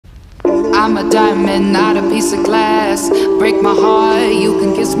I'm a diamond, not a piece of glass. Break my heart, you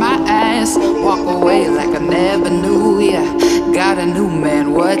can kiss my ass. Walk away like I never knew ya. Got a new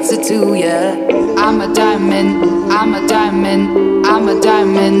man, what's it to ya? I'm a diamond, I'm a diamond, I'm a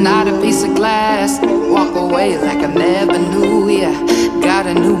diamond, not a piece of glass. Walk away like I never knew ya. Got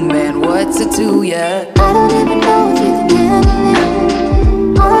a new man, what's it to ya? I don't even know if you can handle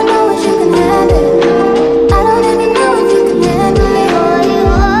it. All I know is you can have it. I don't even know if you can handle it.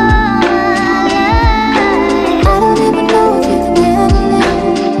 I don't even know if you can handle it.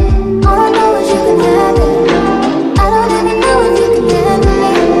 All I know is you can have it. I don't even know if you can handle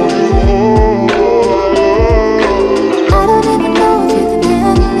it. I don't even know if you can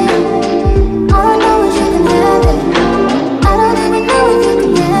handle it. All I know is you can have it. I don't even know if you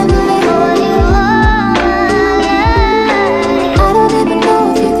can handle it. I don't even know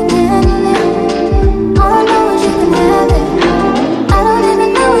if you can handle it. All I know is you can have it. I don't even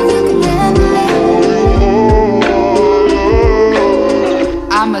know if you can handle it.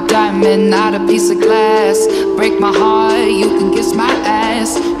 I'm a diamond, not a piece of glass. Break my heart, you can kiss my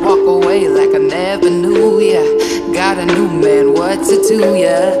ass. Walk away like I never knew ya. Got a new man, what's it to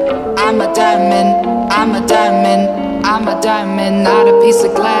ya? I'm a diamond, I'm a diamond, I'm a diamond, not a piece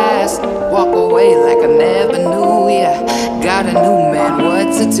of glass. Walk away like I never knew ya. Got a new man,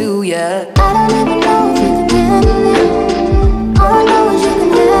 what's it to ya? I don't even know if you can handle it. All I know is you can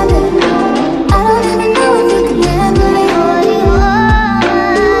have it. I don't even know if you can handle it.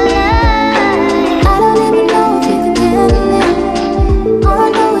 I don't even know if you can handle it. All I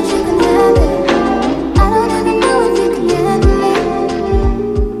know is you can have it. I don't even know if you can handle it.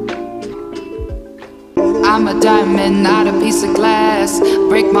 I'm a diamond, not a piece of glass.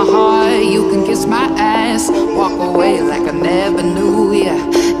 Break my heart, you can kiss my ass. Walk away like I never knew ya.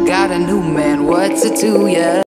 Got a new man, what's it to ya?